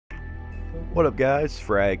What up, guys?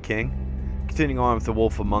 FragKing. Continuing on with The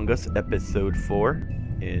Wolf Among Us, Episode 4,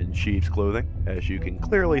 in sheep's clothing, as you can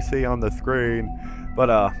clearly see on the screen. But,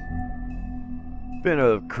 been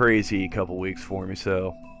a crazy couple weeks for me,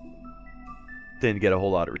 so didn't get a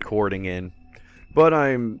whole lot of recording in. But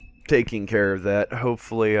I'm taking care of that.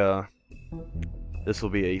 Hopefully, this will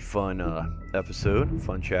be a fun episode,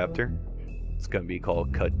 fun chapter. It's going to be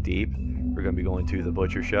called Cut Deep. We're going to be going to the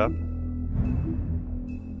butcher shop.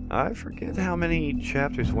 I forget how many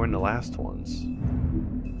chapters were in the last ones.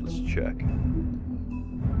 Let's check.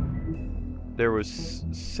 There was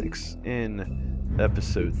 6 in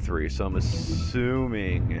episode 3, so I'm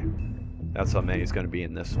assuming that's how many is going to be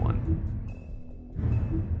in this one.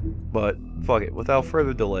 But, fuck it. Without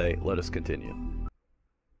further delay, let us continue.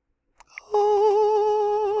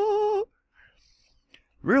 Oh!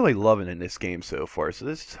 Really loving in this game so far, so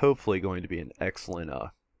this is hopefully going to be an excellent,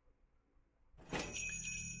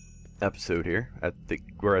 episode here.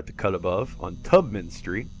 We're at the cut above on Tubman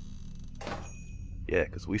Street. Yeah,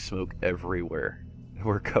 because we smoke everywhere.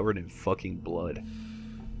 We're covered in fucking blood.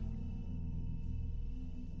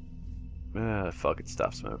 Fuck it,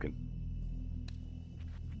 stop smoking.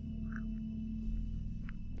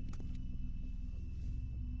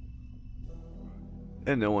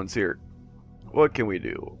 And no one's here. What can we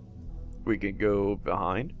do? We can go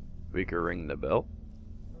behind. We can ring the bell.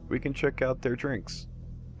 We can check out their drinks.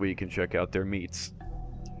 We can check out their meats.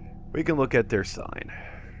 We can look at their sign.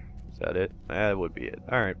 Is that it? That would be it.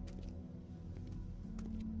 Alright.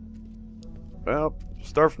 Well,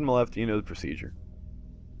 start from the left, you know the procedure.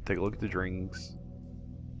 Take a look at the drinks.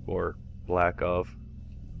 Or lack of.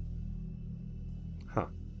 Huh.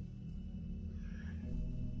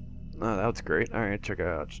 Oh, that's great. Alright, check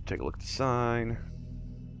out. Just take a look at the sign.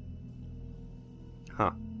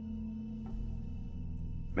 Huh.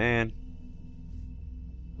 Man.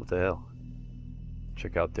 What the hell?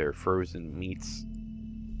 Check out their frozen meats.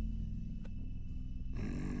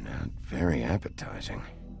 Not very appetizing.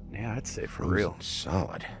 Yeah, I'd say for Frozen real.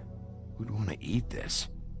 Solid. Who'd want to eat this?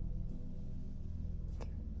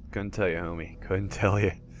 Couldn't tell you, homie. Couldn't tell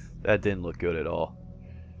you. That didn't look good at all.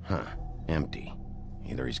 Huh. Empty.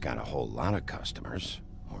 Either he's got a whole lot of customers,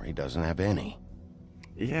 or he doesn't have any.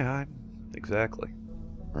 Yeah, exactly.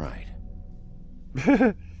 Right.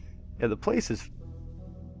 Yeah, the place is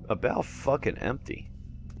about fucking empty.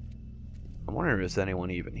 I'm wondering if there's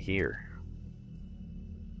anyone even here.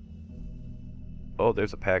 Oh,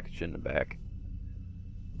 there's a package in the back.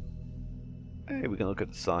 Hey, we can look at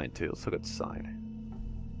the sign too. Let's look at the sign.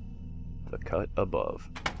 The cut above.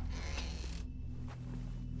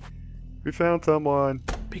 We found someone.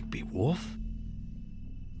 Bigby Wolf?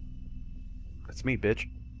 That's me, bitch.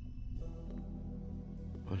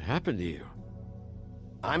 What happened to you?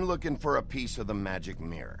 I'm looking for a piece of the magic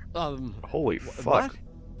mirror. Holy fuck. What?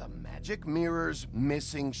 The magic mirror's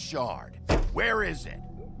missing shard. Where is it?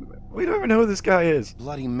 We don't even know who this guy is.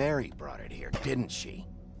 Bloody Mary brought it here, didn't she?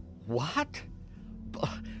 What?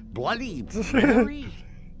 Bloody Mary?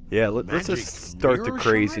 Yeah, let's Magic just start the mirror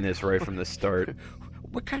craziness shard? right from the start.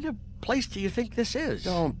 What kind of place do you think this is?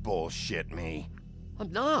 Don't bullshit me.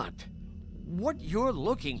 I'm not. What you're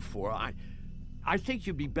looking for, I think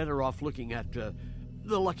you'd be better off looking at the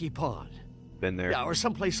Lucky Pond. Been there. Yeah, or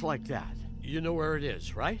someplace like that. You know where it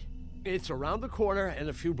is, right? It's around the corner and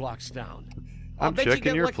a few blocks down. I'm bet you checking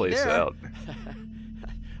get your lucky place there. out.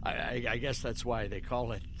 I guess that's why they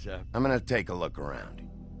call it, I'm gonna take a look around.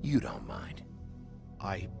 You don't mind.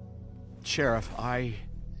 Sheriff, Come on.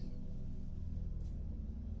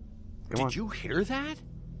 Did you hear that?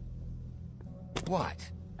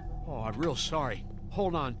 What? Oh, I'm real sorry.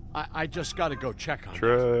 Hold on. I just gotta go check on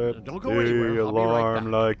Trip that. Don't go the anywhere. I'll be right alarm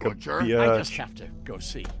back. like a Butcher? I bitch. just have to go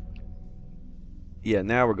see. Yeah,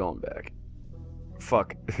 now we're going back.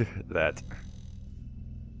 Fuck that.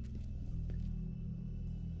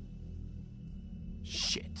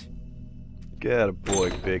 Shit. Get a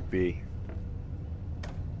boy, Big B.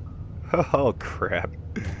 Oh, crap.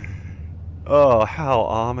 Oh, how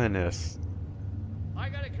ominous. I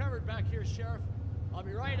got it covered back here, Sheriff. I'll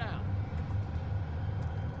be right out.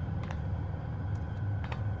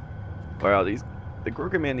 Wow, the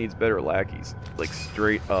Grogan Man needs better lackeys. Like,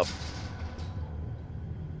 straight up.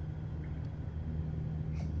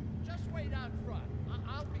 Just wait out front.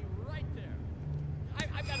 I'll be right there.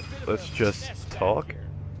 I've got a bit Let's of a just mess back talk. here.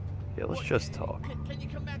 Yeah, let's just talk. Can you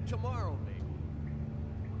come back tomorrow, maybe?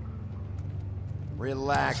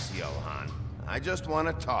 Relax, Johann. I just want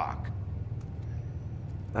to talk.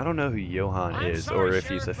 I don't know who Johann I'm is, sorry, or if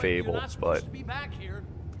Sheriff, he's a but you're fable, not supposed but to be back here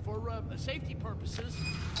for safety purposes.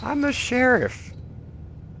 I'm the sheriff.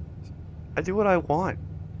 I do what I want.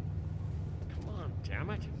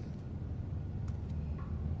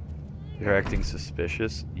 You're acting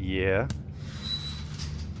suspicious? Yeah.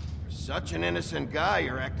 For such an innocent guy,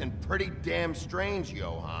 you're acting pretty damn strange,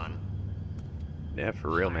 Johan. Yeah,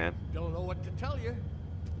 for real, man. Don't know what to tell you.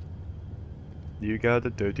 You got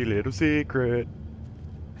a dirty little secret.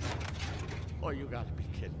 Oh, you gotta be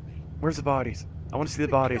kidding me. Where's the bodies? I want to see the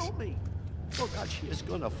bodies. Kill me. Oh God, she is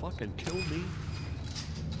gonna fucking kill me.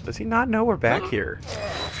 Does he not know we're back here?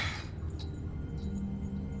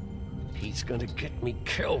 He's gonna get me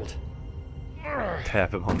killed.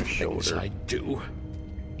 Tap him on the Things shoulder. I do.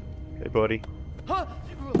 Hey, buddy. Huh?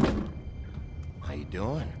 How you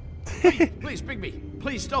doing? Please, Bigby.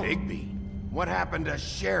 Please don't. Bigby, what happened to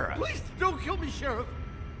Sheriff? Please don't kill me, Sheriff.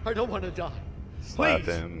 I don't want to die. Slap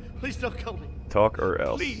Please. him. Please don't kill me. Talk or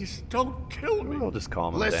else. Please don't kill me. We'll just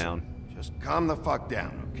calm him Listen, down. just calm the fuck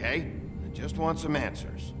down, okay? I just want some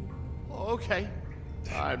answers. Okay.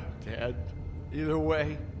 I'm dead. Either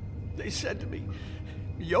way. They said to me,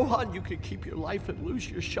 Johan, you could keep your life and lose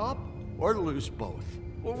your shop, or lose both.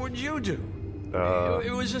 What would you do?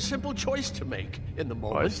 It was a simple choice to make in the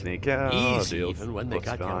moment. I sneak out. Easy, Deal even when they what's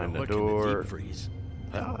got you on behind the the hook in the door. deep freeze.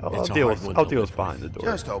 I'll It's a deal hard with one I'll to deal live with behind the with. door.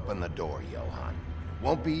 Just open the door, Johan. It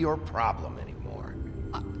won't be your problem anymore.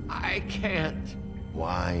 I can't.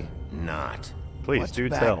 Why not? Please, What's do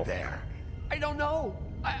back tell. there? I don't know.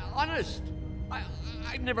 Honest.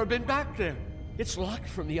 I've never been back there. It's locked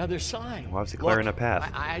from the other side. Why was he clearing Look, a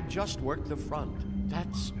path? I just worked the front.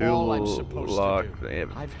 That's Who all I'm supposed locked to do.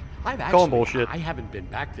 him? I've Call him actually, bullshit. I haven't been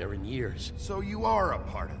back there in years. So you are a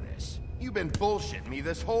part of this. You've been bullshitting me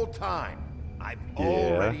this whole time. I've Yeah.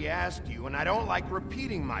 already asked you, and I don't like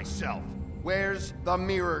repeating myself. Where's the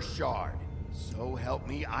mirror shard? So help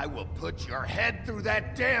me, I will put your head through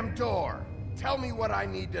that damn door. Tell me what I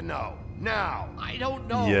need to know. Now. I don't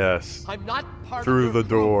know. Yes. I'm not part Through of the your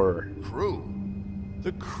crew. door. Crew.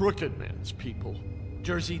 The Crooked Man's people.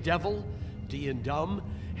 Jersey Devil, D and Dumb,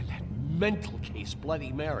 and that mental case,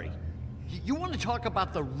 Bloody Mary. You want to talk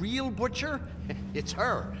about the real butcher? It's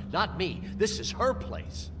her, not me. This is her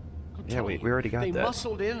place. I'm Yeah, telling we already got they that.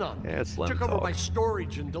 muscled in on me. Yeah, it's Lem Took over talk. my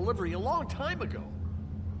storage and delivery a long time ago.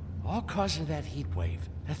 All cause of that heat wave.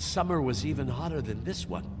 That summer was even hotter than this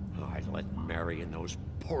one. Oh, I let Mary and those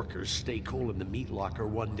porkers stay cool in the meat locker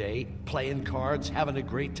one day, playing cards, having a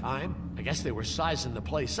great time. I guess they were sizing the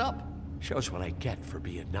place up. Shows what I get for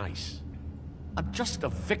being nice. I'm just a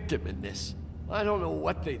victim in this. I don't know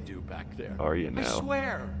what they do back there. Are you I now?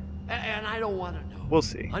 swear. And I don't want to know. We'll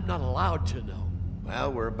see. I'm not allowed to know.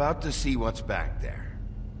 Well, we're about to see what's back there.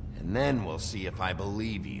 And then we'll see if I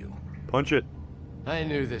believe you. Punch it. I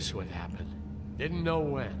knew this would happen. Didn't know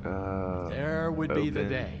when. There would be the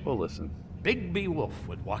Open. day. We'll listen. Bigby Wolf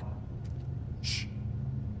would walk. Shh.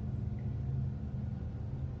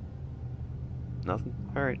 Nothing?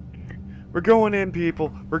 Alright. We're going in,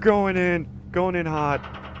 people. We're going in. Going in hot.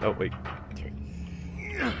 Oh, wait.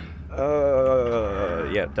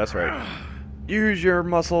 Yeah, that's right. Use your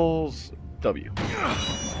muscles. W.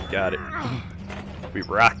 Got it. We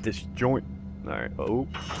rock this joint. Alright. Oh.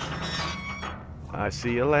 I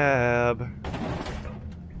see a lab.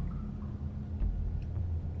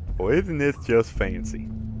 Boy, isn't this just fancy?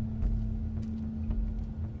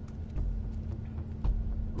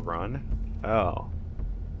 Run? Oh.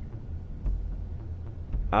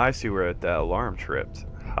 I see where that alarm tripped.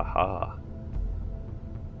 Haha.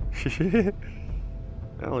 Well,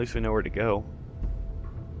 at least we know where to go.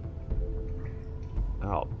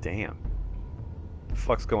 Oh, damn. The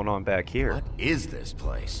fuck's going on back here? What is this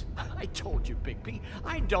place? I told you, Bigby.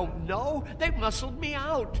 I don't know. They muscled me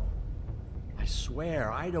out. I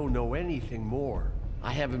swear, I don't know anything more.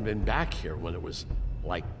 I haven't been back here when it was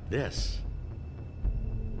like this.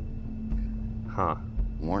 Huh.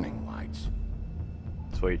 Warning lights.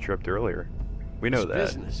 That's why you tripped earlier. We know It's that.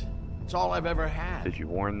 business. It's all I've ever had. Did you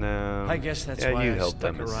warn them? I guess that's yeah, why you I helped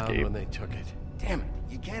stuck them around escape. when they took it. Damn it.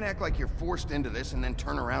 You can't act like you're forced into this and then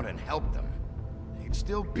turn around and help them. They'd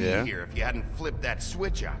still be Yeah. here if you hadn't flipped that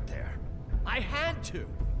switch out there. I had to.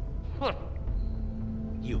 Huh.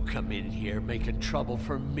 You come in here making trouble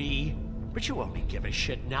for me, but you only give a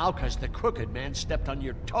shit now because the Crooked Man stepped on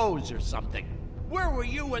your toes or something. Where were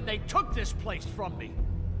you when they took this place from me?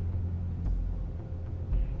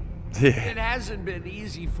 Yeah. It hasn't been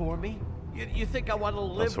easy for me. You think I want to All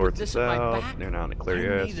live with sorts this of in my out. back? They're not in a clear I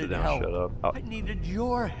area. needed Sit down, help. shut up. Oh. I needed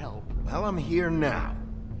your help. Well, I'm here now.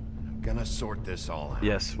 I'm gonna sort this all out.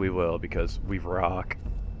 Yes, we will, because we rock.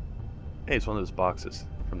 Hey, it's one of those boxes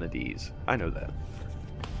from the D's. I know that.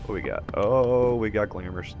 What we got? Oh, we got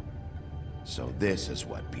glamours. So this is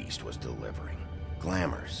what Beast was delivering.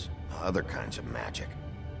 Glamours, other kinds of magic.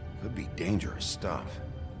 Could be dangerous stuff.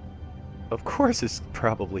 Of course it's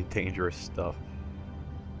probably dangerous stuff.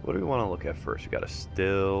 What do we want to look at first? We got a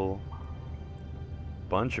still.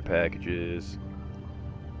 Bunch of packages.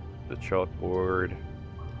 The chalkboard.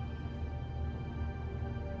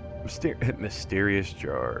 Mysterious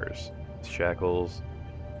jars. Shackles.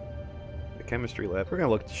 The chemistry lab. We're gonna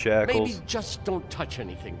look at the shackles. Maybe just don't touch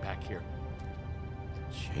anything back here.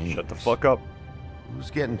 Chains. Shut the fuck up. Who's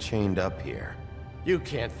getting chained up here? You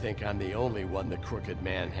can't think I'm the only one the crooked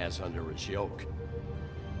man has under his yoke.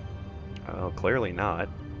 Oh, clearly not.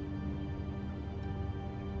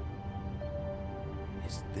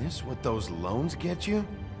 Is this what those loans get you?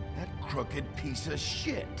 That crooked piece of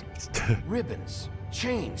shit. Ribbons,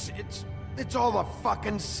 chains, it's all the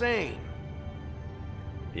fucking same.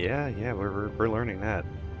 Yeah, we're learning that.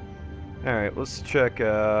 Alright, let's check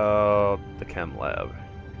out the chem lab.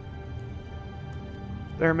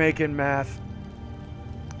 They're making math.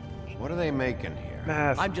 What are they making here?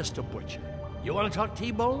 Math. I'm just a butcher. You want to talk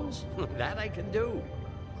T-bones? That I can do.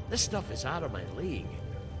 This stuff is out of my league.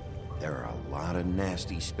 There are a lot of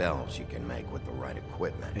nasty spells you can make with the right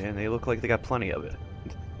equipment. And they look like they got plenty of it.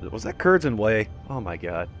 Was that Curds and Whey? Oh my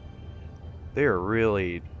god. They are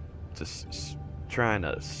really just trying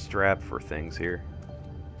to strap for things here.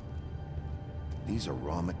 These are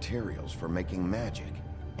raw materials for making magic.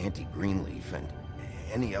 Auntie Greenleaf and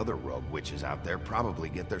any other rogue witches out there probably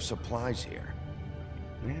get their supplies here.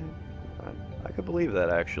 Yeah, I could believe that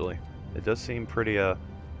actually. It does seem pretty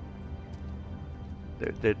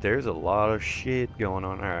there's a lot of shit going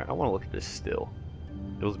on. Alright, I want to look at this still.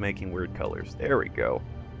 It was making weird colors. There we go.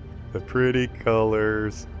 The pretty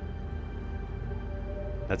colors.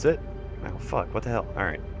 That's it? Oh fuck, what the hell?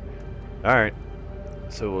 Alright. Alright.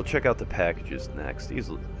 So we'll check out the packages next. These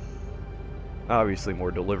obviously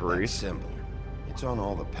more deliveries. That symbol. It's on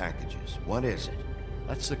all the packages. What is it?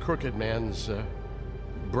 That's the crooked man's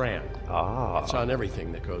brand. Ah. It's on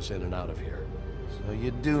everything that goes in and out of here. So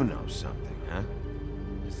you do know something, huh?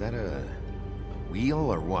 Is that a wheel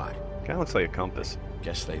or what? Kinda looks like a compass.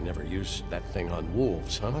 Guess they never used that thing on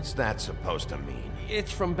wolves, huh? What's that supposed to mean?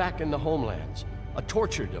 It's from back in the homelands. A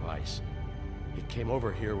torture device. It came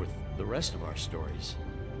over here with the rest of our stories.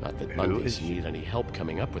 Not that Mondays need any help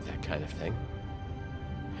coming up with that kind of thing.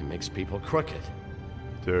 It makes people crooked.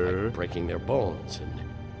 Like breaking their bones and...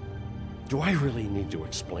 Do I really need to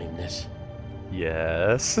explain this?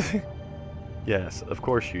 Yes. Yes, of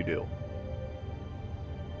course you do.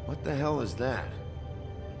 What the hell is that?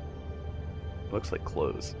 Looks like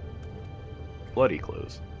clothes. Bloody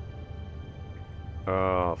clothes.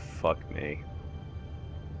 Oh, fuck me.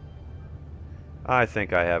 I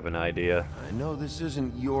think I have an idea. I know this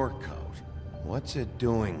isn't your coat. What's it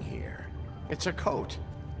doing here? It's a coat.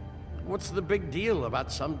 What's the big deal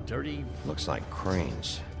about some dirty... Looks like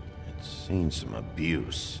Crane's. It's seen some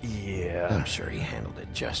abuse. Yeah. I'm sure he handled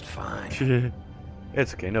it just fine.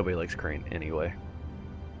 It's okay, nobody likes Crane anyway.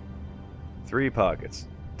 3 pockets.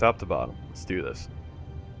 Top to bottom. Let's do this.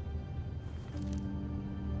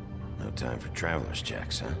 No time for traveler's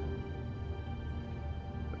checks, huh?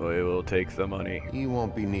 We will take the money. You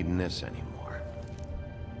won't be needing this anymore.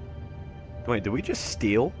 Wait, did we just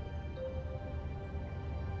steal?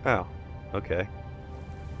 Oh, okay.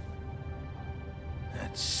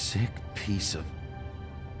 That sick piece of...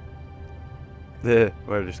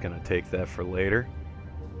 We're just gonna take that for later.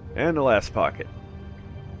 And the last pocket.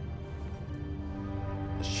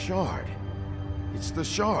 The shard. It's the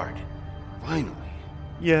shard. Finally.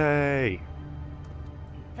 Yay!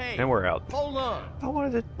 Hey, And we're out. hold on. I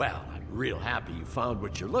wanted to... Well, I'm real happy you found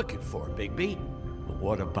what you're looking for, Bigby. But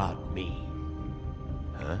what about me?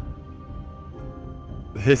 Huh?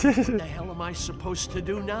 What the hell am I supposed to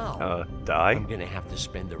do now? Die? I'm gonna have to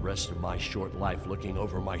spend the rest of my short life looking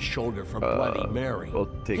over my shoulder for Bloody Mary. We'll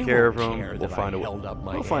take They care of won't him. care We'll that find I a way. held up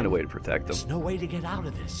my We'll find a hand. way to protect There's them. no way to get out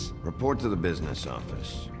of this. Report to the business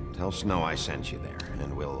office. Tell Snow I sent you there,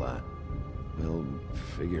 and we'll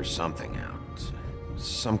figure something out.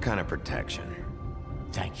 Some kind of protection.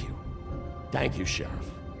 Thank you. Thank you,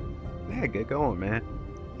 Sheriff. Yeah, get going, man.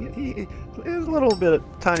 There's a little bit,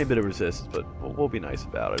 tiny bit of resistance, but we'll be nice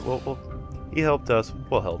about it. He helped us.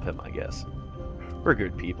 We'll help him, I guess. We're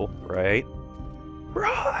good people, right?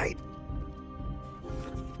 Right.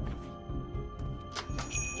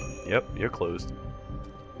 Yep, you're closed.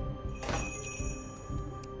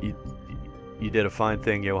 You did a fine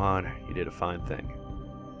thing, Johan. You did a fine thing.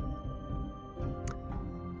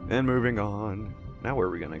 And moving on. Now where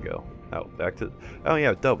are we gonna go? Oh, back to... Oh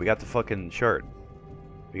yeah, dope. We got the fucking shard.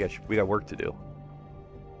 We got work to do.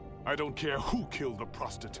 I don't care who killed the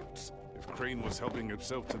prostitutes. If Crane was helping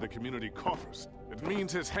himself to the community coffers, It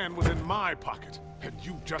means his hand was in my pocket, and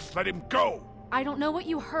you just let him go! I don't know what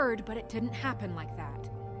you heard, but it didn't happen like that.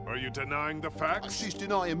 Are you denying the facts? She's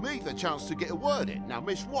denying me the chance to get a word in. Now,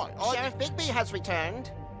 Miss White, Sheriff Bigby has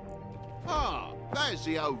returned. Ah, there's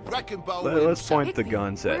the old wrecking ball. Let's point the Bigby,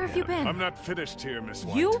 guns at where have you him. been? I'm not finished here, Miss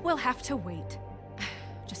White. You will have to wait.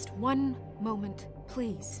 Just one moment,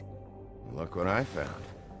 please. Look what I found.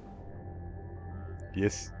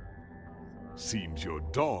 Yes. Seems your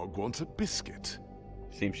dog wants a biscuit.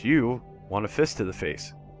 Seems you want a fist to the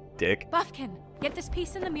face, dick. Buffkin, get this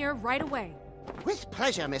piece in the mirror right away. With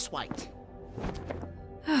pleasure, Miss White.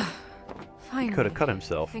 Finally. Could have cut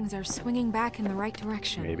himself. Things are swinging back in the right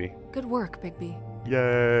direction. Maybe. Good work, Bigby.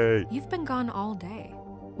 Yay! You've been gone all day.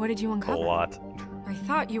 What did you uncover? A lot. I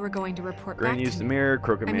thought you were going to report Gran back used to the me. mirror,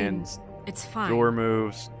 Crooked I mean, Man's it's fine. door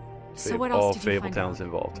moves. So what else all did you find Fabletown's out?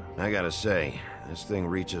 involved. I gotta say, this thing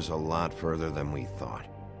reaches a lot further than we thought.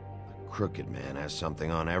 The Crooked Man has something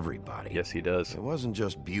on everybody. Yes, he does. It wasn't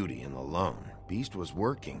just beauty and the loan. Beast was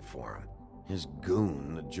working for him. His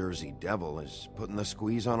goon, the Jersey Devil, is putting the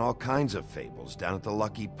squeeze on all kinds of fables down at the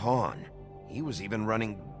Lucky Pawn. He was even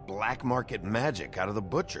running black market magic out of the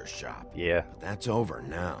butcher shop. Yeah. But that's over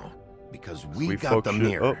now, because we Sweet got folk the shit.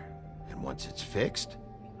 mirror. Oh. And once it's fixed,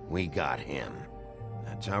 we got him.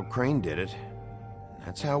 That's how Crane did it.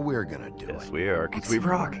 That's how we're gonna do Yes, it. we are, because we Excellent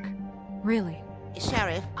rock. work. Really?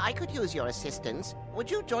 Sheriff, I could use your assistance.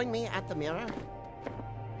 Would you join me at the mirror?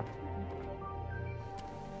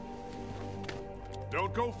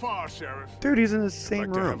 Don't go far, Sheriff. Dude, he's in the I'd same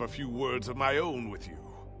like to have room. a few words of my own with you.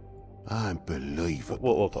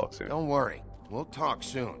 Unbelievable. We'll talk soon. Don't worry. We'll talk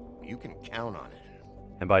soon. You can count on it.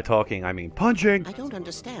 And by talking, I mean punching. I don't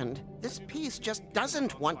understand. This piece just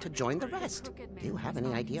doesn't want to join the rest. Do you have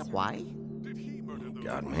any idea why?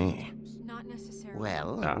 Got me. Not necessarily.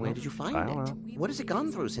 Well, I don't where did you find I don't it? know. What has it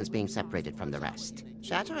gone through since being separated from the rest?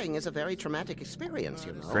 Shattering is a very traumatic experience,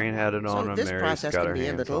 you know. Crane had it on so him. this Mary's process got can her be a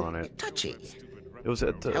hands little on it. touchy. It was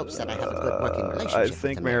at the. Helps that I have a good working relationship I with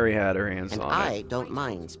think the Mary man. had her hands And on I it. don't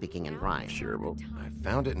mind speaking in rhyme. Sure, well, I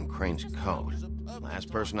found it in Crane's coat.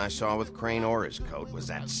 Last person I saw with Crane or his coat was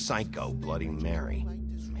that psycho Bloody Mary.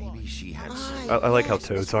 Maybe she had some... I like how yes,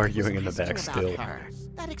 Toad's Mr. arguing in the was back asking still. about her.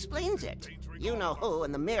 That explains it. You know who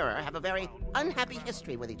and the mirror have a very unhappy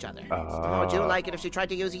history with each other. How would you like it if she tried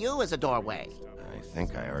to use you as a doorway? I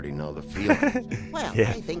think I already know the feeling. Well, Yeah.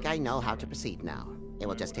 I think I know how to proceed now. It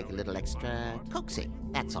will just take a little extra coaxing,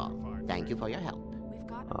 that's all. Thank you for your help. We've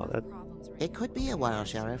got Oh, enough that- problems right It could be a while,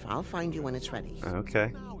 Sheriff. I'll find you when it's ready.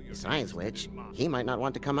 Okay. Besides which, he might not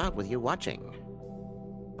want to come out with you watching.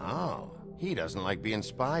 Oh, he doesn't like being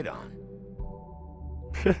spied on.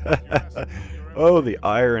 Oh, the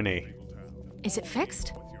irony. Is it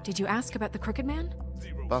fixed? Did you ask about the Crooked Man?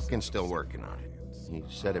 Buffkin's still working on it. He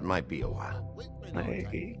said it might be a while.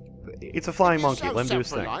 Hey, it's a flying monkey. Let him do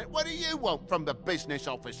his thing. What do you want from the business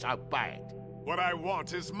office so bad? What I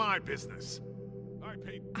want is my business. I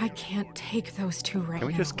paid... I can't take those two right Can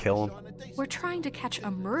we now. just kill him? We're trying to catch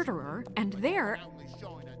a murderer, and they're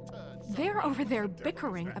over there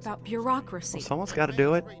bickering about bureaucracy. Someone's got to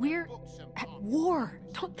do it. We're at war.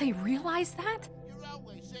 Don't they realize that?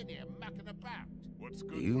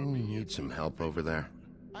 Do you need some help over there?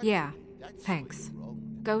 Yeah, thanks.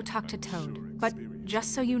 Go talk to Toad. But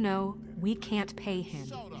just so you know, we can't pay him.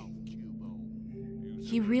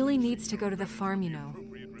 He really needs to go to the farm, you know.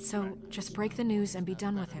 So just break the news and be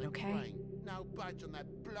done with it, okay?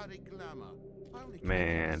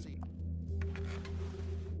 Man.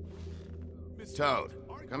 Toad,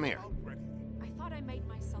 come here. I thought I made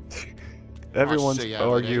myself... Everyone's I see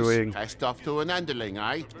how it is. arguing. Passed off to an underling,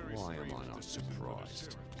 eh? Why am I not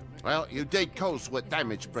surprised? Well, you did cause what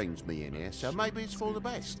damage brings me in here, so maybe it's for the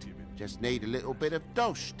best. Just need a little bit of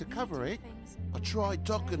dosh to cover it. I tried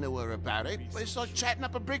talking to her about it, but it's like chatting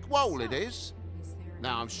up a brick wall, it is.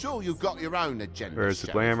 Now, I'm sure you've got your own agenda, Where's the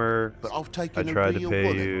Sheriff, glamour? but I've I taken a tried to real pay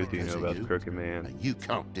bullet you. Do you because know of about the you, Crooked Man? and you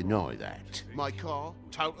can't deny that. My car,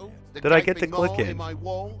 total. The Did I get gaping to click maw in? My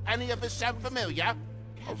wall. Any of us sound familiar?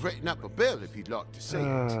 I've written up a bill if you'd like to see it.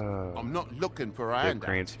 I'm not looking for a Give handout.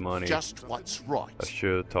 Crane some money. Just what's right. I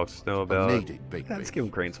should talk to Snow I about need it. it, Big Let's Big. give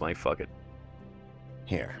him Crane some money. Fuck it.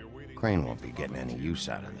 Here, Crane won't be getting any use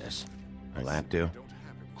out of this. Will that do?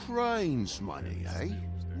 Crane's money, eh?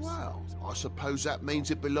 Well, I suppose that means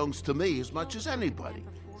it belongs to me as much as anybody.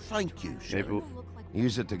 Thank you, Sheriff. Maybe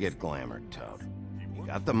Use it to get glamored, Toad. You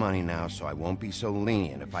got the money now, so I won't be so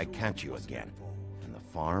lenient if I catch you again. And the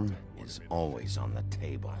farm is always on the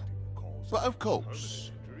table. But of course.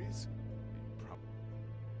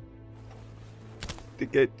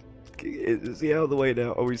 is he out of the way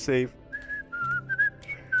now? Are we safe?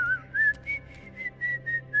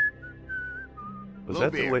 Was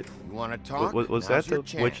that the witch? You want to talk? Was that the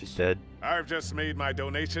witch is dead? I've just made my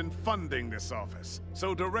donation funding this office,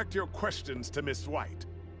 so direct your questions to Miss White.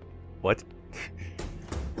 What?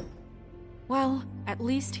 Well, at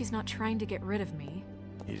least he's not trying to get rid of me.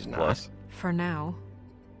 He's not. Plus. For now.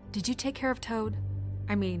 Did you take care of Toad?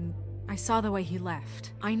 I mean, I saw the way he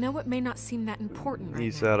left. I know it may not seem that important right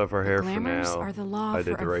He's now. out of our hair for Glamours now. are the law I for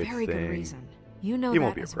did the a right very good thing. reason. You know He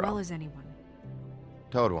won't that be a as well problem. as anyone.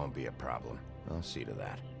 Toad won't be a problem. I'll see to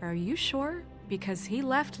that. Are you sure? Because he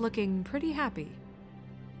left looking pretty happy.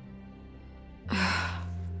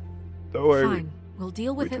 Don't worry. Fine, we'll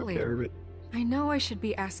deal with we it took care of later. it. I know I should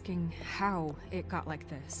be asking how it got like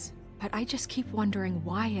this, but I just keep wondering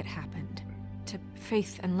why it happened. To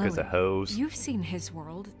Faith and Lily. Because of hoes. You've seen his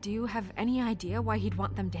world. Do you have any idea why he'd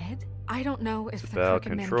want them dead? I don't know if It's the about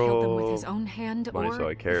Crooked Man killed them with his control. own hand Money's all or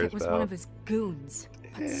he if cares it was one about. of his goons.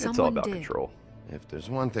 But It's someone all about did. control. If there's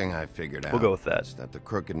one thing I figured out, We'll go with that. it's that the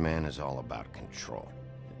Crooked Man is all about control.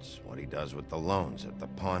 It's what he does with the loans at the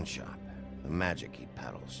pawn shop, the magic he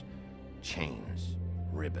peddles, chains,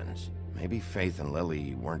 ribbons. Maybe Faith and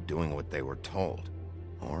Lily weren't doing what they were told.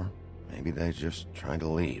 Or maybe they just tried to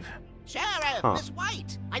leave. Sheriff, Huh. Miss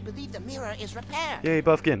White, I believe the mirror is repaired. Yay,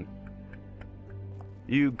 Buffkin.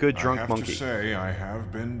 You good drunk I have monkey. to say I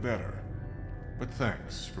have been better. But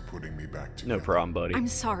thanks for putting me back together. No problem, buddy. I'm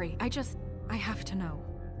sorry. I have to know.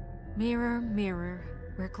 Mirror, mirror,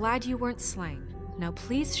 we're glad you weren't slain. Now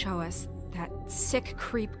please show us that sick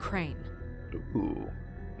creep Crane. Ooh,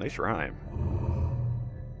 nice rhyme.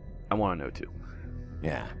 I want to know too.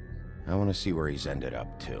 Yeah, I want to see where he's ended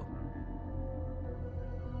up, too.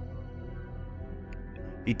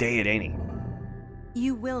 He dead, ain't he?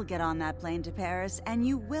 You will get on that plane to Paris, and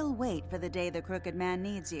you will wait for the day the Crooked Man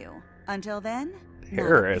needs you. Until then, not a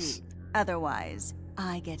Paris. peep. Otherwise,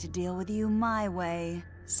 I get to deal with you my way.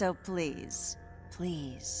 So please,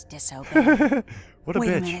 please disobey. What a Wait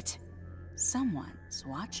bitch. a minute. Someone's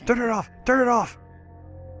watching. Turn it off! Turn it off!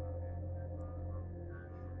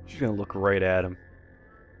 She's gonna look right at him.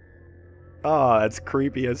 Ah, that's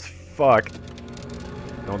creepy as fuck.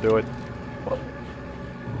 Don't do it.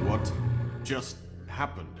 What just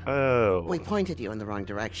happened? Oh. We pointed you in the wrong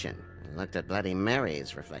direction. And looked at Bloody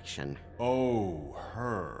Mary's reflection. Oh,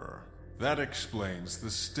 her. That explains the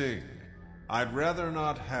sting. I'd rather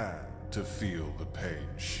not have to feel the pain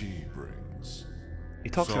she brings. He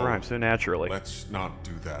talks So, and rhymes so naturally. Let's not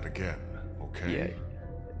do that again, okay? Yeah,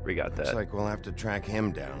 we got Looks that. like we'll have to track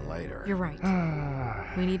him down later. You're right.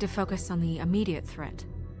 We need to focus on the immediate threat,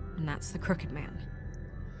 and that's the Crooked Man.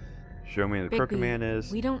 Show me who the Crooked Bigby, Man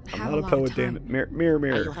is. we don't I'm have not a a lot of poet, damn time. it. Mirror, mirror, Are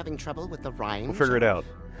mirror. you having trouble with the rhyme? We'll figure it out.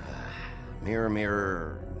 Mirror,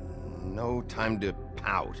 mirror, no time to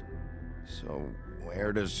pout. So,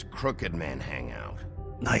 where does Crooked Man hang out?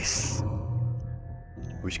 Nice.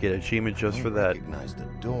 We should get an achievement just I for that. recognize the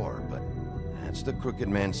door, but that's the Crooked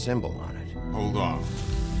Man symbol on it. Hold on.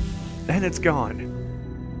 And it's gone.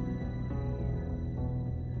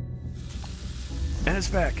 And it's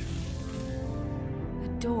back. The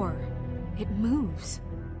door. It moves.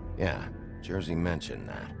 Yeah, Jersey mentioned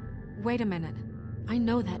that. Wait a minute. I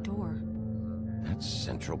know that door. That's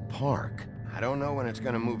Central Park. I don't know when it's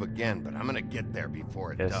gonna move again, but I'm gonna get there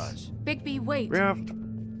before it Yes. does. Bigby, wait. We don't have,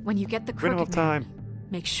 When you get the we don't Crooked have Man, time.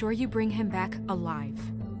 make sure you bring him back alive.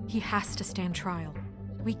 He has to stand trial.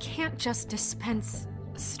 We can't just dispense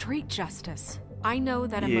street justice. I know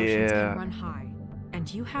that emotions Yeah. can run high,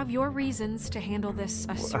 and you have your reasons to handle this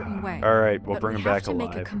a certain way. All right, we'll but bring we him back have to make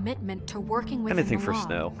a alive. commitment to working within Anything the for law.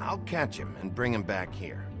 Snow. I'll catch him and bring him back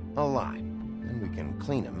here, alive. Then we can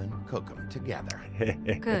clean him and cook him together.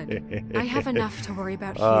 Good. I have enough to worry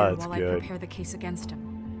about here That's while good. I prepare the case against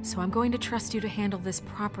him. So I'm going to trust you to handle this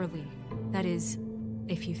properly. That is,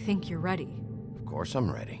 if you think you're ready. Of course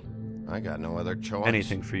I'm ready. I got no other choice.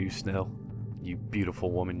 Anything for you, Snow. You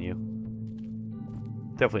beautiful woman, you.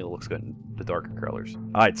 Definitely looks good in the darker colors.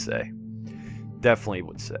 I'd say. Definitely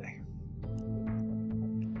would say.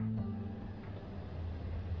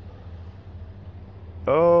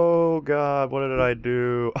 Oh God, what did I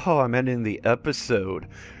do? Oh, I'm ending the episode.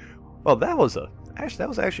 Well, that was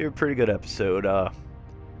actually a pretty good episode.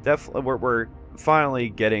 Definitely, we're finally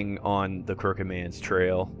getting on the Crooked Man's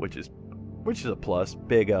trail, which is a plus.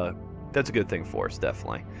 Big, that's a good thing for us,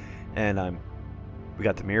 definitely. And we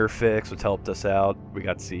got the mirror fix, which helped us out. We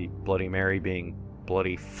got to see Bloody Mary being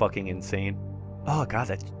bloody fucking insane. Oh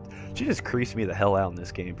God, she just creased me the hell out in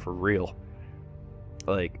this game for real.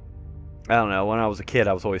 Like, I don't know. When I was a kid,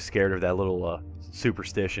 I was always scared of that little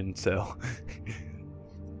superstition. So,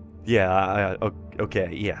 yeah, okay,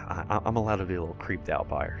 yeah, I'm allowed to be a little creeped out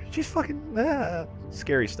by her. She's fucking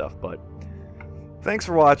scary stuff, but Thanks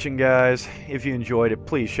for watching, guys. If you enjoyed it,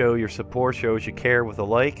 please show your support, show us you care with a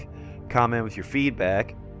like, comment with your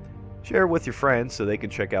feedback, share it with your friends so they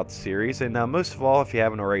can check out the series, and most of all, if you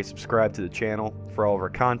haven't already, subscribe to the channel for all of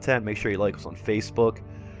our content. Make sure you like us on Facebook,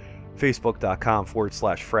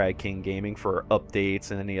 facebook.com/FragKing Gaming for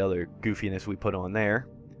updates and any other goofiness we put on there.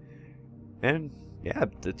 And yeah,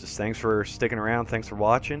 just thanks for sticking around, thanks for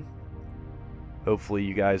watching. Hopefully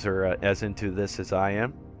you guys are as into this as I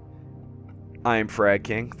am. I am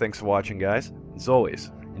FragKing. Thanks for watching, guys. As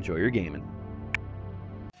always, enjoy your gaming.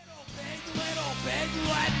 Little big,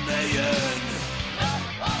 let me in.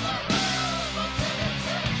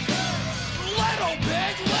 Little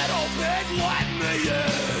big, let me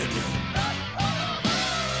in.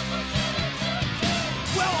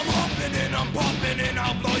 Well, I'm humping and I'm pumping and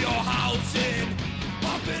I'll blow your house in.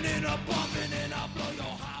 Pumping and I'm pumping.